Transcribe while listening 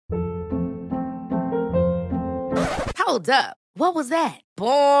Hold up. What was that?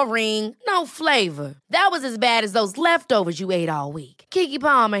 Boring. No flavor. That was as bad as those leftovers you ate all week. Keke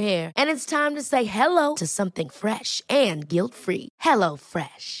Palmer here, and it's time to say hello to something fresh and guilt-free. Hello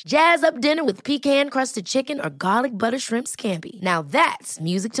Fresh. Jazz up dinner with pecan-crusted chicken or garlic butter shrimp scampi. Now that's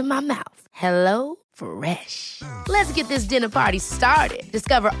music to my mouth. Hello Fresh. Let's get this dinner party started.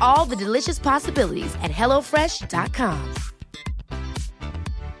 Discover all the delicious possibilities at hellofresh.com.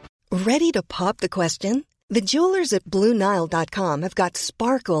 Ready to pop the question? The jewelers at BlueNile.com have got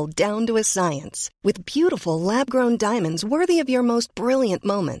sparkle down to a science with beautiful lab-grown diamonds worthy of your most brilliant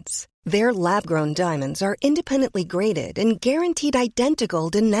moments. Their lab-grown diamonds are independently graded and guaranteed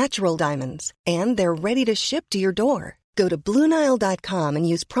identical to natural diamonds, and they're ready to ship to your door. Go to BlueNile.com and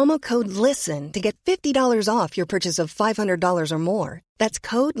use promo code LISTEN to get $50 off your purchase of $500 or more. That's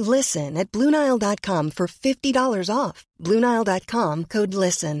code LISTEN at BlueNile.com for $50 off. BlueNile.com, code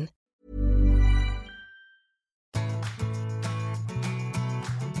LISTEN.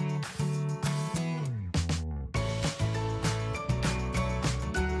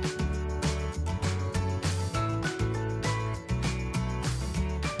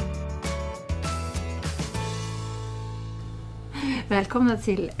 Välkomna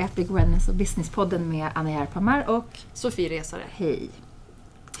till Epic Wellness och Businesspodden med Anna Järpammar och Sofie Resare. Hej.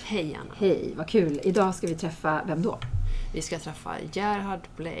 Hej Anna. Hej, vad kul. Idag ska vi träffa, vem då? Vi ska träffa Gerhard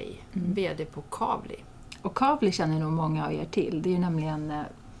Bley, vd på Kavli. Och Kavli känner nog många av er till. Det är ju nämligen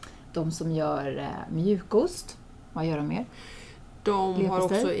de som gör mjukost. Vad gör de mer? De har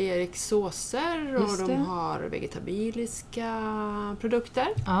också Eriks såser och de har vegetabiliska produkter.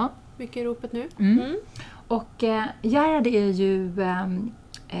 Ja. Mycket i ropet nu. Och Gerhard är ju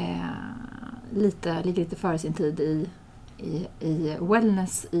ligger lite före sin tid i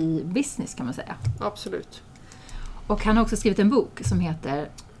wellness i business kan man säga. Absolut. Och han har också skrivit en bok som heter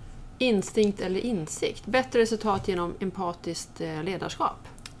Instinkt eller insikt. Bättre resultat genom empatiskt ledarskap.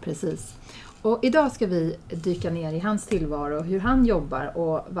 Precis. Och idag ska vi dyka ner i hans tillvaro, hur han jobbar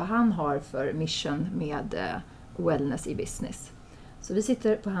och vad han har för mission med wellness i business. Så vi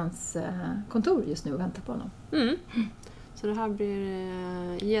sitter på hans kontor just nu och väntar på honom. Så det här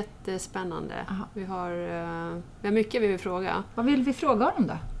blir jättespännande. Vi har mycket vi vill fråga. Vad vill vi fråga honom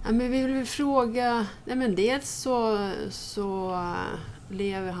då? Ja, men vi vill fråga... dels så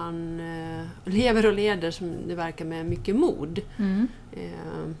lever han... lever och leder som det verkar med mycket mod.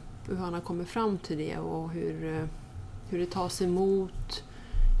 Hur han har kommit fram till det och hur det tas emot.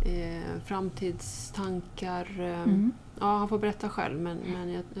 Framtidstankar... Ja, han får berätta själv,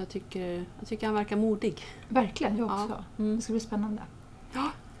 men jag tycker han verkar modig. Verkligen, jag också. Ja. Det ska bli spännande.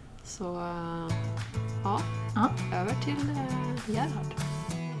 Ja. Så, över till Gerhard.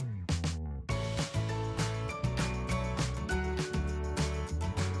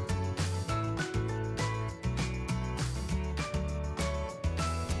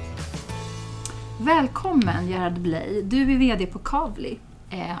 Välkommen Gerhard Bley. Du är vd på Kavli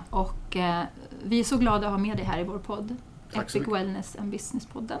och vi är så glada att ha med dig här i vår podd. Epic Wellness and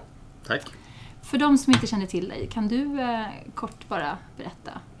Business-podden. Tack. För de som inte känner till dig, kan du kort bara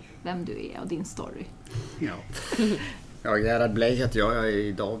berätta vem du är och din story? Ja, Gerhard Bley heter jag. Jag är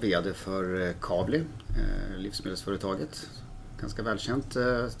idag vd för Kavli, livsmedelsföretaget. Ganska välkänt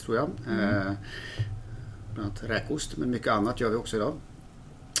tror jag. Bland annat räkost, men mycket annat gör vi också idag.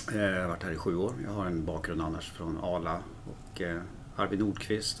 Jag har varit här i 7 år. Jag har en bakgrund annars från Arla och Arvid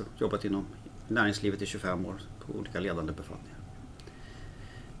Nordqvist och jobbat inom näringslivet i 25 år på olika ledande befattningar.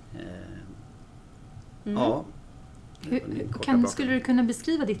 Ja. Skulle du kunna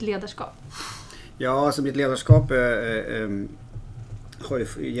beskriva ditt ledarskap? Ja, alltså mitt ledarskap har ju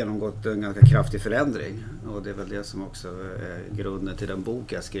genomgått en ganska kraftig förändring. Och det är väl det som också är grunden till den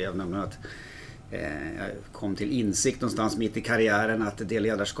bok jag skrev. Nämligen att jag kom till insikt någonstans mitt i karriären att det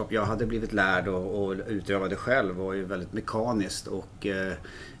ledarskap jag hade blivit lärd och utövade själv var ju väldigt mekaniskt och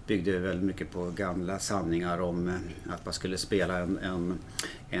byggde väldigt mycket på gamla sanningar om att man skulle spela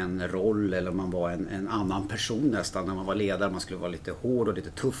en roll eller man var en annan person nästan när man var ledare. Man skulle vara lite hård och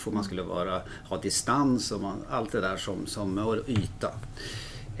lite tuff och man skulle ha distans och allt det där som yta.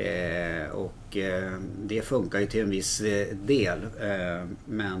 Det funkar ju till en viss del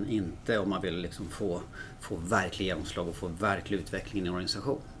men inte om man vill liksom få verklig genomslag och få verklig utveckling i en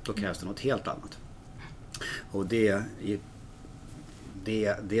organisation. Då krävs det något helt annat. Och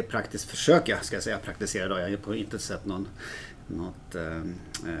det praktiskt försöker jag ska säga praktisera idag. Jag är på inte sätt något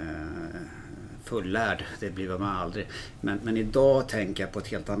fullärd, det blir man aldrig. Men idag tänker jag på ett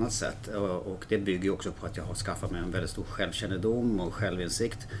helt annat sätt och det bygger också på att jag har skaffat mig en väldigt stor självkännedom och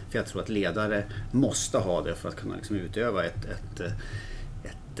självinsikt. För jag tror att ledare måste ha det för att kunna liksom utöva ett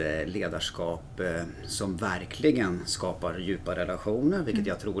ledarskap som verkligen skapar djupa relationer, vilket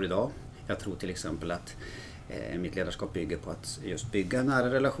jag tror idag. Jag tror till exempel att mitt ledarskap bygger på att just bygga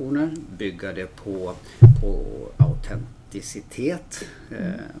nära relationer, bygga det på autenticitet,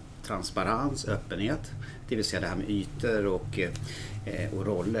 transparens, öppenhet. Det vill säga det här med ytor och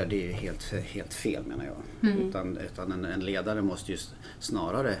roller, det är ju helt fel menar jag. Utan en ledare måste ju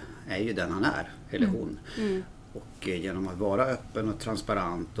snarare, är ju den han är, eller hon. Och genom att vara öppen och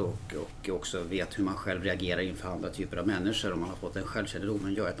transparent och också vet hur man själv reagerar inför andra typer av människor, om man har fått en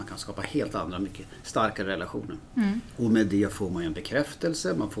självkännedomen, gör att man kan skapa helt andra, mycket starkare relationer. Och med det får man en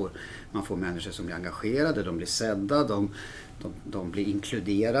bekräftelse, man får människor som blir engagerade, de blir sedda, de blir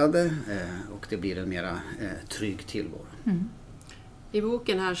inkluderade och det blir en mera trygg tillvaro. I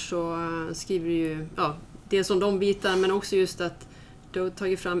boken här så skriver du ju dels om de bitar, men också just att du har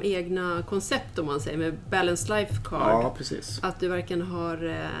tagit fram egna koncept, om man säger, med Balanced Life Card. Ja, precis. Att du verkligen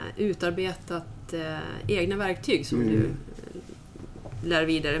har utarbetat egna verktyg som du lär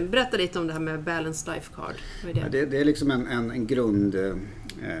vidare. Berätta lite om det här med Balanced Life Card. Vad är det? Det är liksom en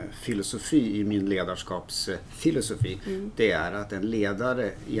grundfilosofi i min ledarskapsfilosofi. Det är att en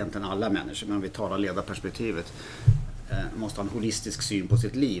ledare, egentligen alla människor, men om vi talar ledarperspektivet, måste ha en holistisk syn på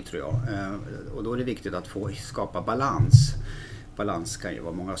sitt liv, tror jag. Och då är det viktigt att få skapa balans. Balans kan ju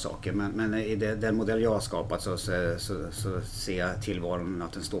vara många saker, men i den modell jag har skapat så ser jag tillvaron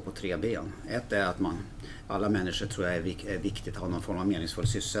att den står på 3 ben. Ett är att alla människor tror jag är viktigt att ha någon form av meningsfull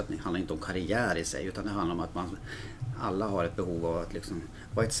sysselsättning. Det handlar inte om karriär i sig, utan det handlar om att alla har ett behov av att liksom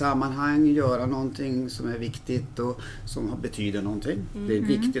vara i ett sammanhang, göra någonting som är viktigt och som betyder någonting. Det är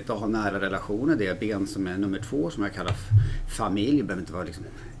viktigt att ha nära relationer, det är ben som är nummer 2, som jag kallar familj. Det behöver inte vara liksom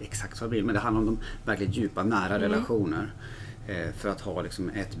exakt familj, men det handlar om de verkligen djupa nära relationer. För att ha liksom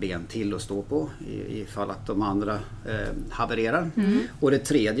ett ben till att stå på ifall att de andra havererar. Och det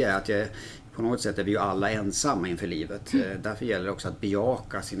tredje är att på något sätt är vi ju alla ensamma inför livet. Därför gäller det också att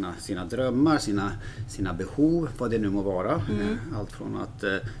bejaka sina drömmar, sina behov, vad det nu må vara. Allt från att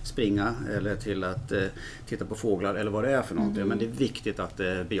springa eller till att titta på fåglar eller vad det är för någonting. Men det är viktigt att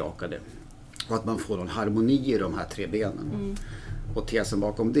bejaka det. Och att man får någon harmoni i de här 3 benen. Och tesen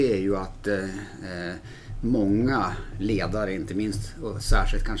bakom det är ju att många ledare, inte minst och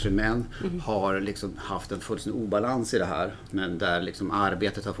särskilt kanske män, har liksom haft en fullständig obalans i det här, men där liksom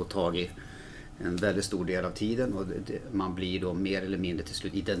arbetet har fått tag i en väldigt stor del av tiden och man blir då mer eller mindre till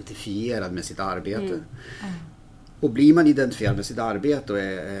slut identifierad med sitt arbete. Och blir man identifierad med sitt arbete och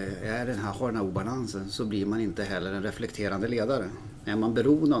har den här obalansen, så blir man inte heller en reflekterande ledare. Är man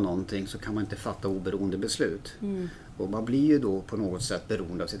beroende av någonting så kan man inte fatta oberoende beslut. Och man blir ju då på något sätt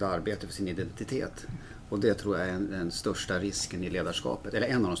beroende av sitt arbete för sin identitet. Och det tror jag är den största risken i ledarskapet, eller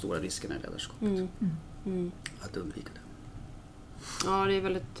en av de stora riskerna i ledarskapet. Att undvika det. Ja, det är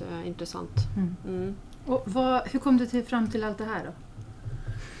väldigt intressant. Och hur kom du fram till allt det här då?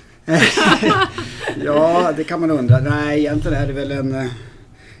 Ja, det kan man undra. Nej, egentligen är det väl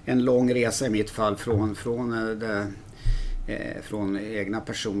en lång resa i mitt fall från egna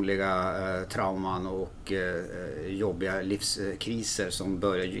personliga trauman och jobbiga livskriser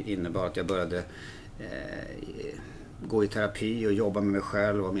som innebar att jag började gå i terapi och jobba med mig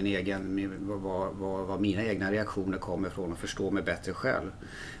själv och var mina egna reaktioner kommer ifrån och förstå mig bättre själv.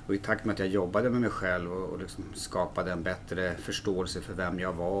 Och i takt med att jag jobbade med mig själv och liksom skapade en bättre förståelse för vem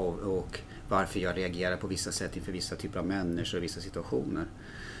jag var och varför jag reagerar på vissa sätt inför vissa typer av människor och vissa situationer,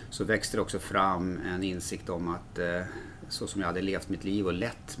 så växte det också fram en insikt om att så som jag hade levt mitt liv och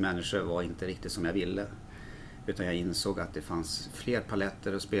lett människor var inte riktigt som jag ville. Utan jag insåg att det fanns fler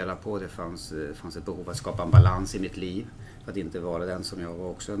paletter att spela på. Det fanns ett behov att skapa en balans i mitt liv. För att inte vara den som jag var,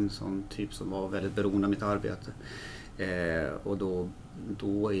 också en sån typ som var väldigt beroende av mitt arbete. Och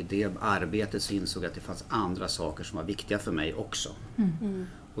då i det arbetet så insåg jag att det fanns andra saker som var viktiga för mig också.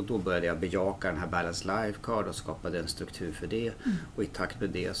 Och då började jag bejaka den här Balanced Life Card och skapade en struktur för det. Och i takt med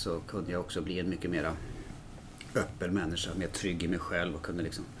det så kunde jag också bli en mycket mer öppen människa, mer trygg i mig själv och kunde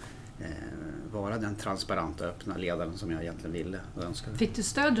liksom vara den transparenta, öppna ledaren som jag egentligen ville och önskade. Fick du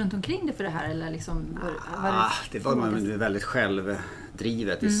stöd runt omkring det för det här? Eller liksom, det var väldigt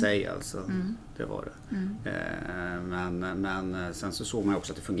självdrivet i sig. Alltså. Det var det. Men sen så såg man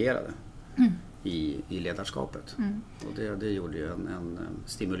också att det fungerade i ledarskapet. Och det gjorde ju en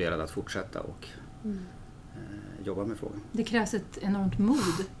stimulerad att fortsätta och jobba med frågan. Det krävs ett enormt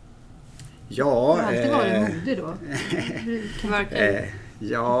mod. Ja. Du har alltid varit modig då?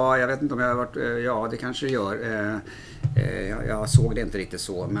 Ja, jag vet inte om jag har varit... Ja, det kanske det gör. Jag såg det inte riktigt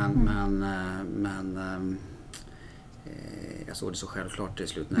så, men jag såg det så självklart till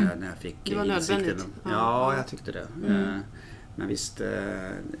slut när jag fick det var nödvändigt. Ja, jag tyckte det. Men visst,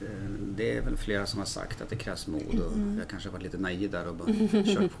 det är väl flera som har sagt att det krävs mod och jag kanske har varit lite naiv där och bara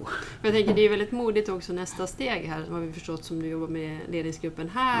kört på. Jag tänker det är väldigt modigt också nästa steg här, som har vi förstått, som du jobbar med ledningsgruppen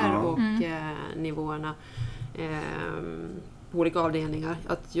här och nivåerna på olika avdelningar.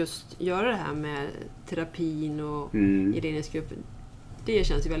 Att just göra det här med terapin och i ledningsgruppen, det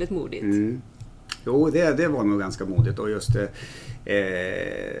känns ju väldigt modigt. Jo, det var nog ganska modigt och just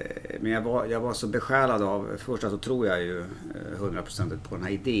men jag var så besjälad av, först så tror jag ju 100% på den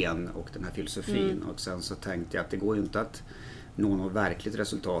här idén och den här filosofin och sen så tänkte jag att det går ju inte att nå något verkligt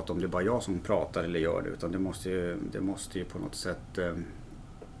resultat om det är bara jag som pratar eller gör det, utan det måste ju på något sätt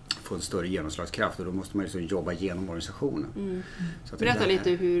få en större genomslagskraft och då måste man ju jobba genom organisationen. Så berätta lite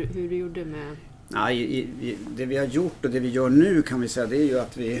hur du gjorde med... Det vi har gjort och det vi gör nu kan vi säga, det är ju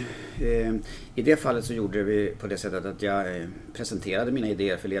att vi i det fallet så gjorde vi på det sättet att jag presenterade mina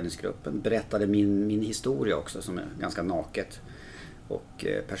idéer för ledningsgruppen, berättade min historia också som är ganska naket och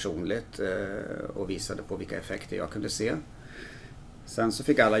personligt och visade på vilka effekter jag kunde se. Sen så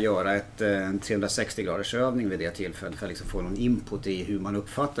fick alla göra en 360-graders övning vid det tillfället för att liksom få någon input i hur man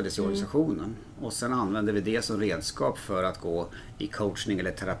uppfattades i organisationen. Och sen använde vi det som redskap för att gå i coachning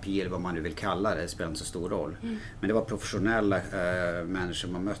eller terapi eller vad man nu vill kalla det. Det spelar inte så stor roll. Men det var professionella människor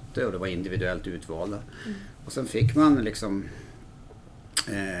man mötte och det var individuellt utvalda. Och sen fick man liksom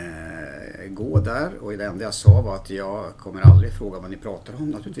gå där och det enda jag sa var att jag kommer aldrig fråga vad ni pratar om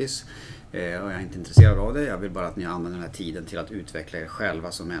naturligtvis. Och jag är inte intresserad av det. Jag vill bara att ni använder den här tiden till att utveckla er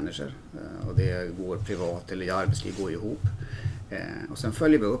själva som människor. Och det går privat eller i arbetsliv går ihop. Och sen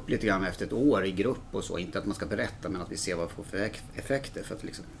följer vi upp lite grann efter ett år i grupp och så. Inte att man ska berätta men att vi ser vad vi får för effekter. För att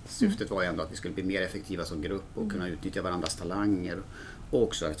liksom, syftet var ju ändå att vi skulle bli mer effektiva som grupp och kunna utnyttja varandras talanger. Och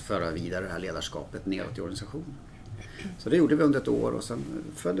också att föra vidare det här ledarskapet neråt i organisationen. Så det gjorde vi under ett år och sen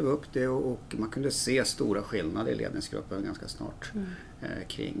följde vi upp det och man kunde se stora skillnader i ledningsgruppen ganska snart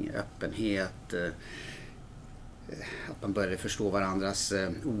kring öppenhet, att man började förstå varandras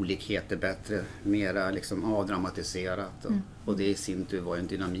olikheter bättre, mera liksom avdramatiserat och det i sin tur var en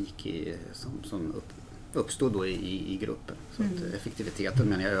dynamik som uppstod då i gruppen. Så att effektiviteten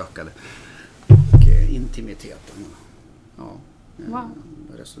men jag ökade och intimiteten.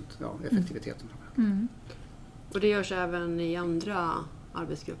 Effektiviteten. Och det görs även i andra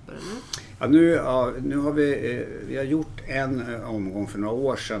arbetsgrupper, eller? Nu har vi har gjort en omgång för några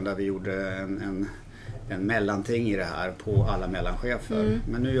år sedan där vi gjorde en mellanting i det här på alla mellanchefer.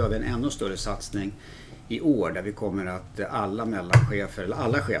 Men nu gör vi en ännu större satsning i år där vi kommer att alla mellanchefer, eller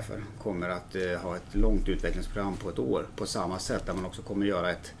alla chefer kommer att ha ett långt utvecklingsprogram på ett år på samma sätt där man också kommer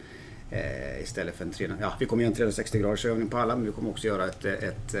göra istället för vi kommer göra en 360-graders övning på alla, men vi kommer också göra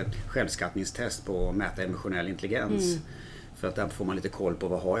ett självskattningstest på att mäta emotionell intelligens. För att där får man lite koll på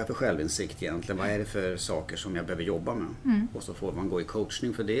vad har jag för självinsikt egentligen, vad är det för saker som jag behöver jobba med. Och så får man gå i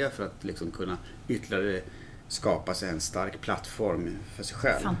coachning för det för att liksom kunna ytterligare skapa sig en stark plattform för sig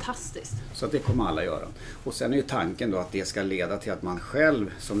själv. Fantastiskt. Så att det kommer alla göra. Och sen är ju tanken då att det ska leda till att man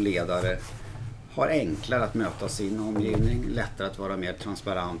själv som ledare har enklare att möta sin omgivning, lättare att vara mer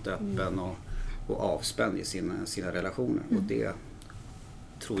transparent, öppen och avspänd i sina relationer. Och det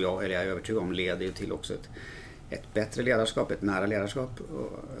tror jag, eller jag är övertygad om, leder ju till också ett bättre ledarskap, ett nära ledarskap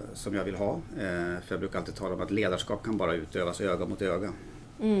som jag vill ha. För jag brukar alltid tala om att ledarskap kan bara utövas öga mot öga.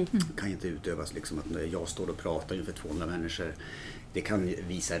 Det kan inte utövas liksom att jag står och pratar inför 200 människor. Det kan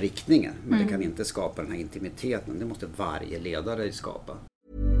visa riktningen, men det kan inte skapa den här intimiteten. Det måste varje ledare skapa.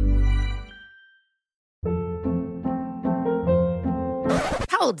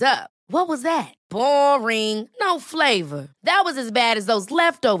 Hold up. What was that? Boring. No flavor. That was as bad as those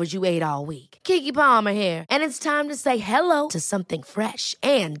leftovers you ate all week. Keke Palmer here, and it's time to say hello to something fresh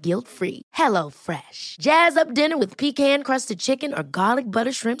and guilt-free. Hello Fresh. Jazz up dinner with pecan-crusted chicken or garlic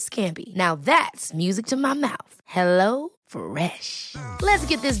butter shrimp scampi. Now that's music to my mouth. Hello Fresh. Let's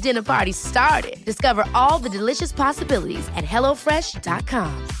get this dinner party started. Discover all the delicious possibilities at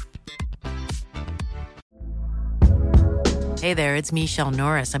hellofresh.com. Hey there, it's Michelle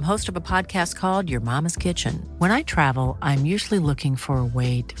Norris. I'm host of a podcast called Your Mama's Kitchen. When I travel, I'm usually looking for a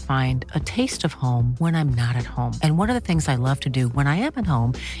way to find a taste of home when I'm not at home. And one of the things I love to do when I am at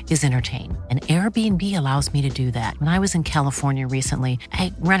home is entertain. And Airbnb allows me to do that. When I was in California recently,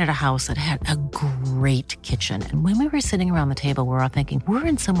 I rented a house that had a great kitchen. And when we were sitting around the table, we were all thinking, we're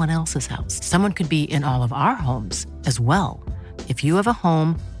in someone else's house. Someone could be in all of our homes as well. If you have a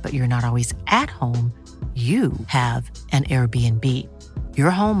home, but you're not always at home, you have an Airbnb.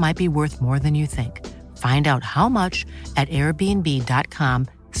 Your home might be worth more than you think. Find out how much at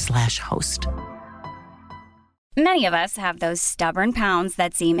airbnb.com/host. Many of us have those stubborn pounds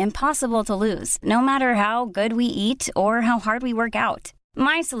that seem impossible to lose, no matter how good we eat or how hard we work out.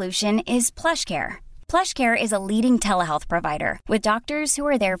 My solution is PlushCare. PlushCare is a leading telehealth provider with doctors who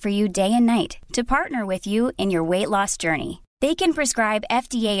are there for you day and night to partner with you in your weight loss journey. They can prescribe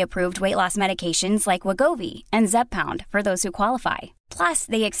FDA-approved weight loss medications like Wegovy and Zepbound for those who qualify. Plus,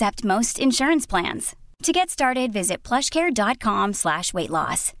 they accept most insurance plans. To get started, visit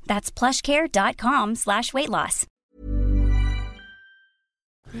plushcare.com/weightloss. That's plushcare.com/weightloss.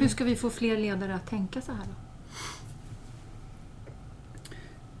 Hur ska vi få fler ledare att tänka så här då?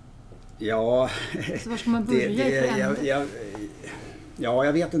 Ja, så var ska man börja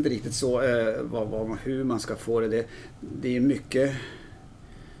jag vet inte riktigt så hur man ska få det. Det är mycket.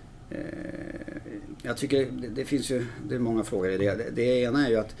 Jag tycker det finns ju det är många frågor i det. Det ena är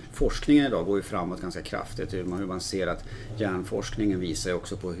ju att forskningen idag går ju framåt ganska kraftigt. Hur man ser att hjärnforskningen visar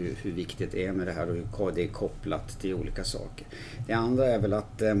också på hur viktigt det är med det här och hur det är kopplat till olika saker. Det andra är väl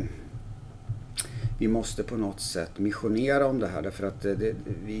att vi måste på något sätt missionera om det här därför att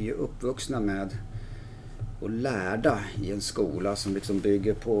vi är ju uppvuxna med och lärda i en skola som liksom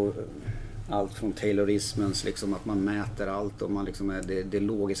bygger på allt från Taylorismens liksom att man mäter allt och man liksom det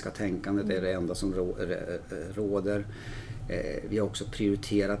logiska tänkandet är det enda som råder. Vi har också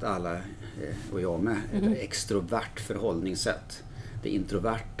prioriterat alla och jag med ett extrovert förhållningssätt. Det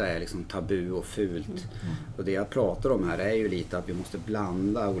introverta är liksom tabu och fult. Och det jag pratar om här är ju lite att vi måste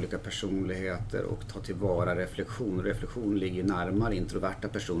blanda olika personligheter och ta tillvara reflektion. Reflektion ligger närmare introverta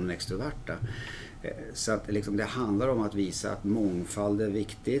personer än extroverta. Så att liksom det handlar om att visa att mångfald är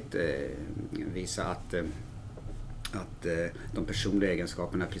viktigt. Visa att de personliga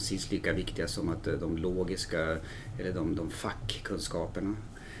egenskaperna är precis lika viktiga som att de logiska eller de fackkunskaperna.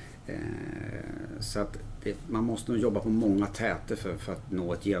 Så att man måste nog jobba på många täter för att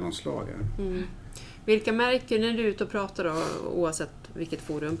nå ett genomslag. Vilka märker när du är ute och pratar då, oavsett vilket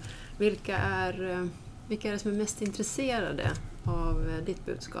forum, vilka är det som är mest intresserade av ditt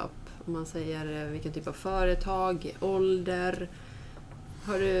budskap? Om man säger vilken typ av företag, ålder.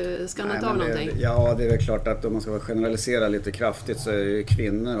 Har du skannat av någonting? Ja, det är väl klart att om man ska generalisera lite kraftigt så är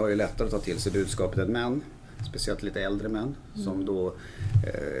kvinnor har ju lättare att ta till sig budskapet än män. Speciellt lite äldre män som då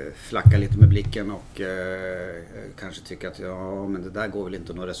flackar lite med blicken och kanske tycker att men det där går väl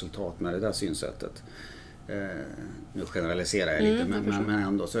inte något resultat med det där synsättet. Nu generaliserar jag lite men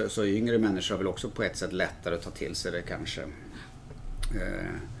ändå så yngre människor har väl också på ett sätt lättare att ta till sig det kanske.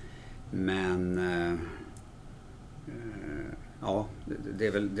 Ja, det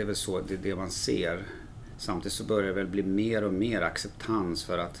är väl så det man ser. Samtidigt så börjar det väl bli mer och mer acceptans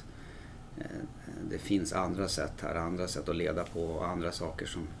för att det finns andra sätt att leda på och andra saker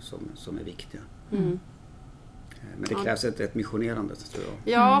som är viktiga. Men det krävs ett missionerande, tror jag.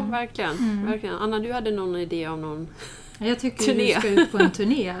 Ja, verkligen. Verkligen. Anna, du hade någon idé om någon Jag tycker vi ska ut på en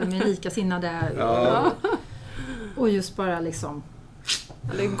turné med likasinnade och just bara liksom.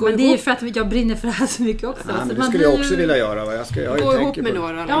 Men det är ju för att jag brinner för det här så mycket också. Ja, men det skulle jag också vilja göra. Gå ihop med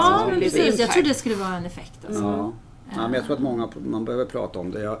några. Ja, men precis. Jag tror det skulle vara en effekt. Alltså. Ja, men jag tror att man behöver prata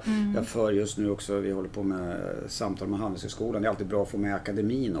om det. Jag för just nu också, vi håller på med samtal med Handelshögskolan. Det är alltid bra att få med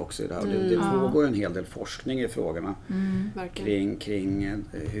akademin också i det här. Det pågår en hel del forskning i frågorna kring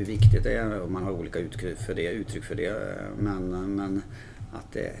hur viktigt det är och man har olika uttryck för det. Men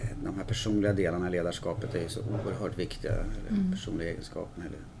att de här personliga delarna i ledarskapet är så oerhört viktiga. Eller personliga egenskaper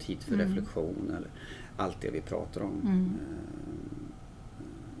eller tid för reflektion eller allt det vi pratar om.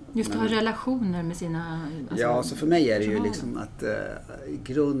 Just att ha relationer med sina... så för mig är det ju liksom att i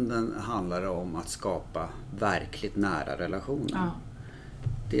grunden handlar det om att skapa verkligt nära relationer. Ja.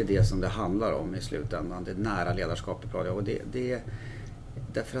 Det är det som det handlar om i slutändan. Det är nära ledarskapet. Och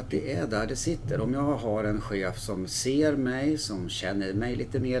därför att det är där det sitter. Om jag har en chef som ser mig, som känner mig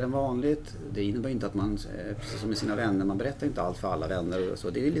lite mer än vanligt. Det innebär inte att man, precis som med sina vänner, man berättar inte allt för alla vänner. Och så.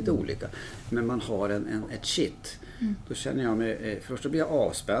 Det är lite olika. Men man har ett shit. Då känner jag mig, först då blir jag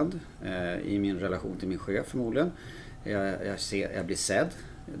avspänd i min relation till min chef förmodligen. Jag blir sedd,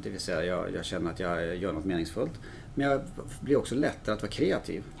 det vill säga jag känner att jag gör något meningsfullt. Men jag blir också lättare att vara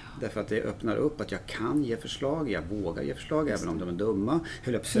kreativ. Därför att det öppnar upp att jag kan ge förslag, jag vågar ge förslag även om de är dumma.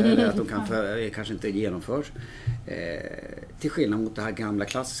 Eller att de kanske inte genomförs. Till skillnad mot det här gamla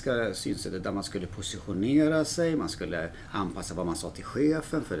klassiska synsättet där man skulle positionera sig, man skulle anpassa vad man sa till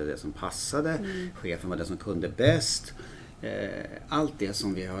chefen för det är det som passade. Chefen var den som kunde bäst. Allt det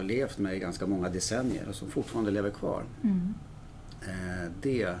som vi har levt med i ganska många decennier och som fortfarande lever kvar.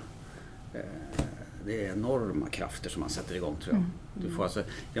 det är enorma krafter som man sätter igång, tror jag. Du får alltså,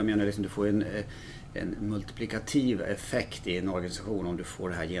 jag menar liksom, du får en multiplikativ effekt i en organisation om du får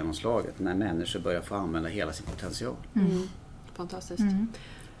det här genomslaget när människor börjar få använda hela sin potential. Fantastiskt.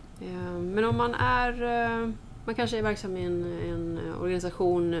 Men om man kanske är verksam i en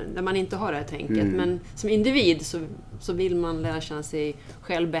organisation där man inte har det här tänket, men som individ så vill man lära känna sig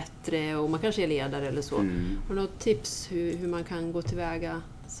själv bättre, och man kanske är ledare eller så. Har du något tips hur man kan gå tillväga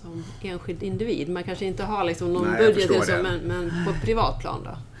som enskild individ? Man kanske inte har liksom någon budget eller så, men på ett privat plan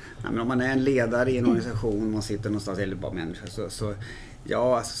då? Ja, men om man är en ledare i en organisation, man sitter någonstans, eller bara människa, så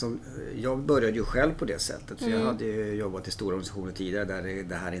ja, alltså, jag började ju själv på det sättet. För jag hade ju jobbat i stora organisationer tidigare där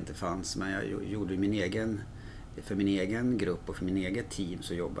det här inte fanns, men jag gjorde för min egen grupp och för min eget team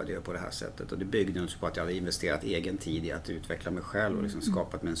så jobbade jag på det här sättet, och det byggde också på att jag hade investerat egen tid i att utveckla mig själv och liksom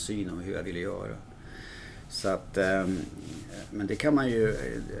skapat mig en syn om hur jag ville göra. Så att, men det kan man ju,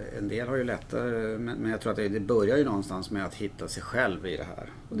 en del har ju lättare, men jag tror att det börjar ju någonstans med att hitta sig själv i det här.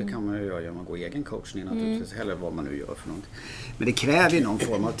 Och det kan man ju göra genom att gå egen coachning naturligtvis, eller vad man nu gör för någonting. Men det kräver ju någon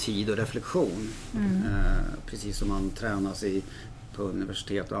form av tid och reflektion. Precis som man tränas på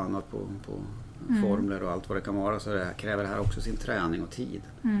universitet och annat på formler och allt vad det kan vara, så kräver det här också sin träning och tid.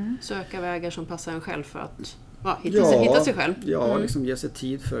 Söka vägar som passar en själv för att hitta sig själv. Ja, liksom ge sig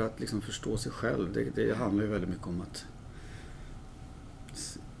tid för att liksom förstå sig själv. Det handlar ju väldigt mycket om att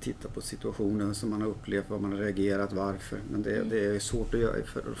titta på situationen som man har upplevt, vad man har reagerat, varför. Men det är svårt att göra.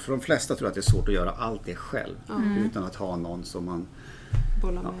 För de flesta tror jag att det är svårt att göra allt det själv utan att ha någon som man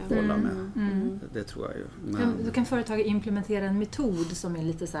bollar med. Det tror jag ju. Då kan företag implementera en metod som är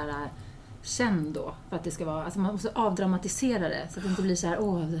lite så här känd då, för att det ska vara, alltså man måste avdramatisera det så att det inte blir så här,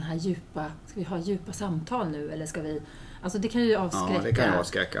 den här djupa, ska vi ha djupa samtal nu, eller ska vi, alltså det kan ju avskräcka. Ja, det kan ju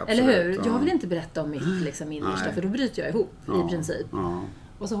avskräcka, absolut. Eller hur? Jag vill inte berätta om mitt liksom innersta, för då bryter jag ihop i princip.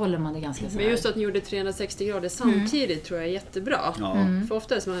 Och så håller man det ganska så här. Men just att ni gjorde 360 grader samtidigt tror jag är jättebra. För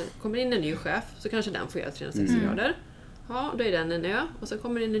ofta när man kommer in en ny chef så kanske den får göra 360 grader. Ja, då är den en ö, och så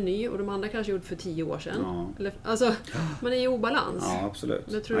kommer in en ny, och de andra kanske gjort för 10 år sedan. Eller, alltså, man är i obalans. Ja,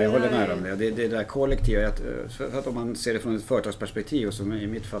 absolut. Jag håller med om det. Det där kollektiva, för att om man ser det från ett företagsperspektiv, och som i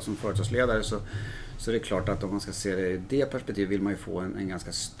mitt fall som företagsledare, så är det klart att om man ska se det i det perspektivet vill man ju få en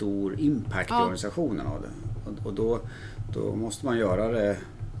ganska stor impact i organisationen av det. Och då måste man göra det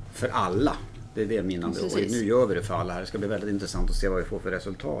för alla. Det är det min ambition. Och nu gör vi det för alla här. Det ska bli väldigt intressant att se vad vi får för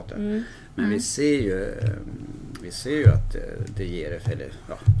resultat. Men vi ser ju att det ger effekt.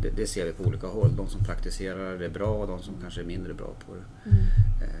 Ja, det ser vi på olika håll. De som praktiserar det bra och de som kanske är mindre bra på det.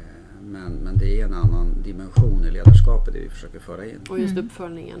 Men det är en annan dimension i ledarskapet det vi försöker föra in. Och just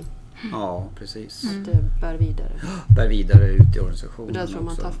uppföljningen. Ja, precis. Att det bär vidare. Bär vidare ut i organisationen. Det tror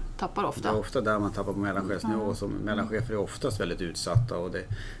man tappar ofta. Det är ofta där man tappar på mellanchefsnivå. Som mellanchefer är oftast väldigt utsatta, och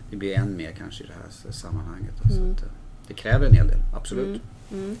det blir än mer kanske i det här sammanhanget. Så att, det kräver en hel del, absolut.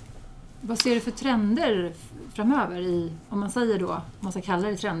 Vad ser du för trender framöver om man säger då, man ska kalla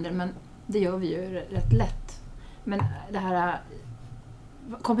det trender, men det gör vi ju rätt lätt. Men det här,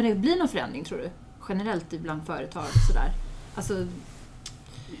 kommer det bli någon förändring tror du? Generellt bland företag sådär? Alltså...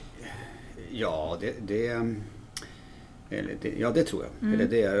 Ja, det tror jag. Eller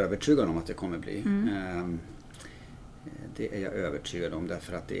det är jag övertygad om att det kommer bli. Det är jag övertygad om,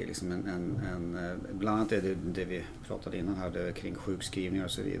 därför att det är liksom bland annat det vi pratade innan här kring sjukskrivningar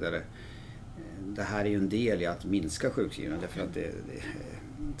och så vidare. Det här är ju en del i att minska sjukskrivningar, därför att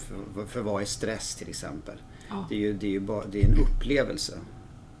för vad är stress till exempel? Det är en upplevelse,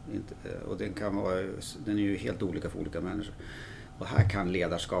 och den är ju helt olika för olika människor. Och här kan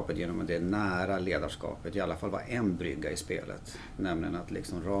ledarskapet, genom det nära ledarskapet, i alla fall vara en brygga i spelet. Nämligen att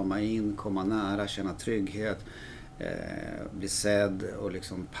liksom rama in, komma nära, känna trygghet, bli sedd och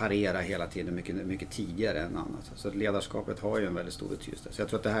liksom parera hela tiden mycket, mycket tidigare än annat. Så ledarskapet har ju en väldigt stor betydelse. Så jag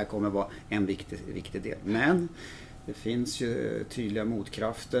tror att det här kommer vara en viktig del. Men det finns ju tydliga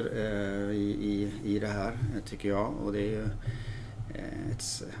motkrafter i det här, tycker jag. Och det är ju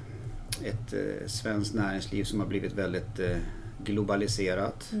ett svenskt näringsliv som har blivit väldigt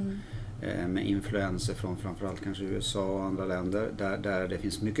globaliserat, med influenser från framförallt kanske USA och andra länder, där det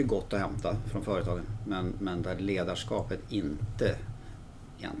finns mycket gott att hämta från företagen, men där ledarskapet inte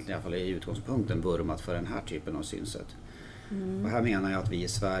egentligen, i alla fall i utgångspunkten, vurmat för den här typen av synsätt. Och här menar jag att vi i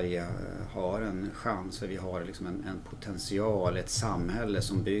Sverige har en chans, för vi har liksom en potential, ett samhälle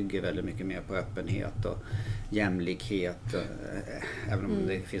som bygger väldigt mycket mer på öppenhet och jämlikhet, även om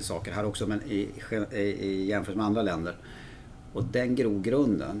det finns saker här också, men i jämförelse med andra länder. Och den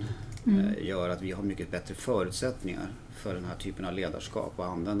grogrunden gör att vi har mycket bättre förutsättningar för den här typen av ledarskap och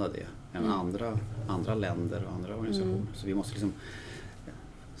använda det än andra länder och andra organisationer. Så vi måste liksom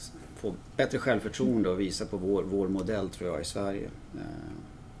få bättre självförtroende och visa på vår modell tror jag i Sverige.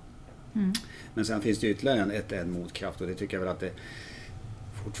 Men sen finns det ytterligare en motkraft och det tycker jag väl att det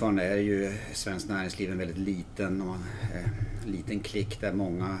fortfarande är ju svenskt näringsliv en väldigt liten klick där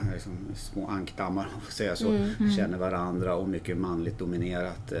många liksom, små ankdammar om man säga så, känner varandra och mycket manligt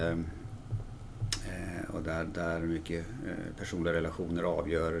dominerat och där mycket personliga relationer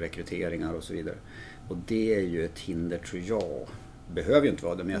avgör rekryteringar och så vidare. Och det är ju ett hinder tror jag. Behöver ju inte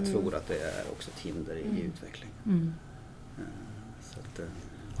vara det, men jag tror att det är också ett hinder i utveckling. Så att,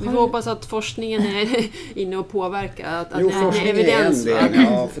 vi får hoppas att forskningen är inne och påverkar. Att forskningen evidens, är en del,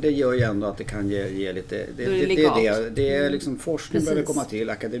 ja, för det gör ju ändå att det kan ge lite... Det är liksom forskning behöver komma till.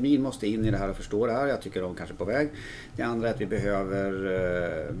 Akademin måste in i det här och förstå det här. Jag tycker de kanske är på väg. Det andra är att vi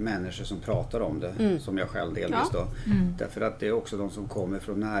behöver människor som pratar om det, som jag själv delvis då. Därför att det är också de som kommer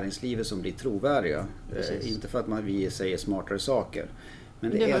från näringslivet som blir trovärdiga. Inte för att vi säger smartare saker.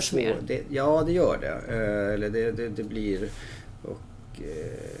 Men det hörs mer. Ja, det gör det. Eller det blir...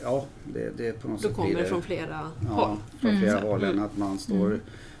 Ja, det är på något sätt. Då kommer det från flera håll. Ja, från flera håll än att man står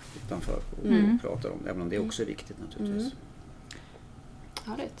utanför och pratar om det. Även om det är också viktigt naturligtvis.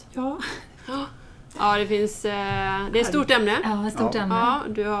 Härligt. Ja, det finns... det är ett stort ämne. Ja, ett stort ämne. Ja,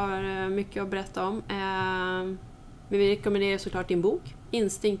 du har mycket att berätta om. Men vi rekommenderar såklart din bok.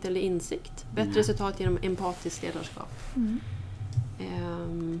 Instinkt eller insikt. Bättre resultat genom empatiskt ledarskap.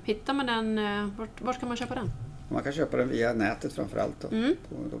 Hittar man den... Var ska man köpa den? Man kan köpa den via nätet framförallt då,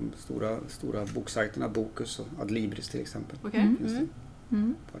 på de stora boksajterna Bokus och Adlibris till exempel. Okej.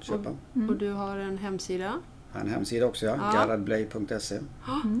 På att köpa. Och du har en hemsida? Jag har en hemsida också, gerhardblay.se.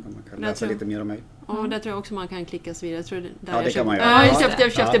 Man kan läsa lite mer om mig. Och där tror jag också man kan klicka sig vidare. Jag tror det kan man göra.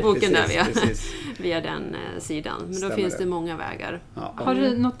 Jag köpte boken precis. via den sidan. Men Stämmer då finns det många vägar. Ja. Har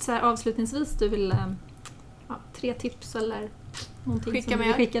du något så här avslutningsvis du vill... 3 tips eller någonting som du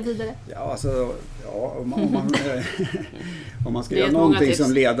vill skicka vidare? Ja, alltså, om man ska göra någonting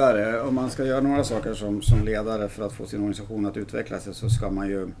som ledare, om man ska göra några saker som ledare för att få sin organisation att utvecklas så ska man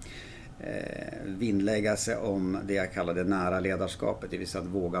ju vinnlägga sig om det jag kallar det nära ledarskapet, det vill säga att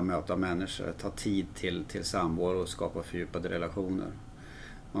våga möta människor, ta tid till samvaro och skapa fördjupade relationer.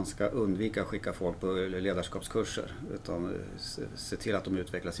 Man ska undvika att skicka folk på ledarskapskurser utan se till att de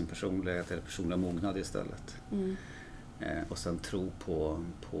utvecklar sin personlighet eller personliga mognad istället. Och sen tro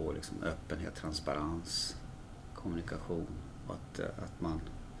på liksom öppenhet, transparens, kommunikation och att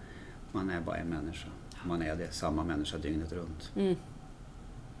man är bara en människa. Man är det, samma människa dygnet runt.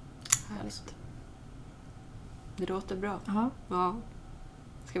 Härligt. Det låter bra. Ja.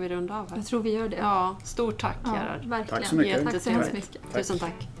 Ska vi runda av här? Jag tror vi gör det. Ja, stort tack Gerhard. Verkligen. Tack så mycket. Tack så hemskt mycket. Tusen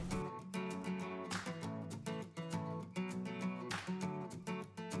tack.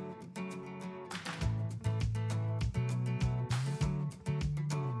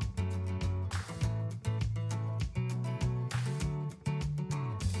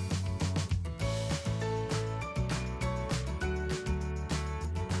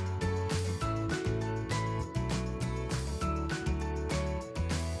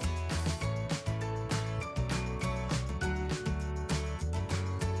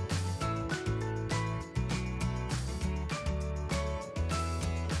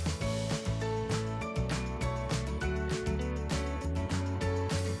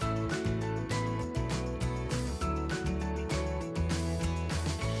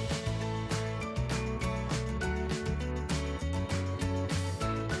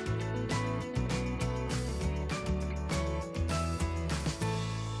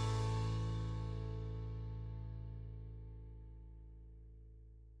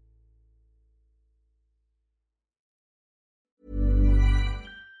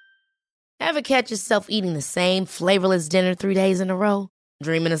 Ever catch yourself eating the same flavorless dinner 3 days in a row?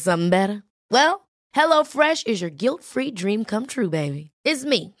 Dreaming of something better? Well, HelloFresh is your guilt-free dream come true, baby. It's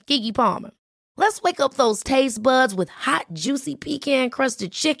me, Keke Palmer. Let's wake up those taste buds with hot, juicy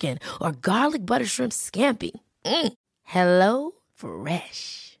pecan-crusted chicken or garlic butter shrimp scampi. Hello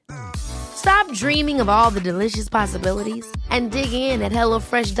Fresh. Stop dreaming of all the delicious possibilities and dig in at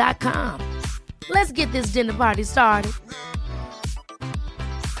HelloFresh.com. Let's get this dinner party started.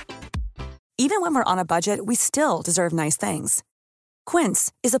 Even when we're on a budget, we still deserve nice things.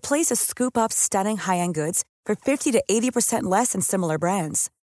 Quince is a place to scoop up stunning high-end goods for 50 to 80% less than similar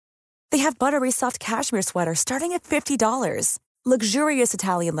brands. They have buttery soft cashmere sweaters starting at $50, luxurious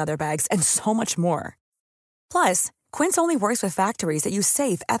Italian leather bags, and so much more. Plus, Quince only works with factories that use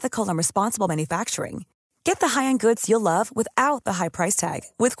safe, ethical, and responsible manufacturing. Get the high-end goods you'll love without the high price tag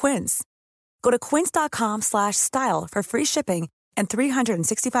with Quince. Go to quince.com/style for free shipping and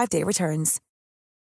 365-day returns.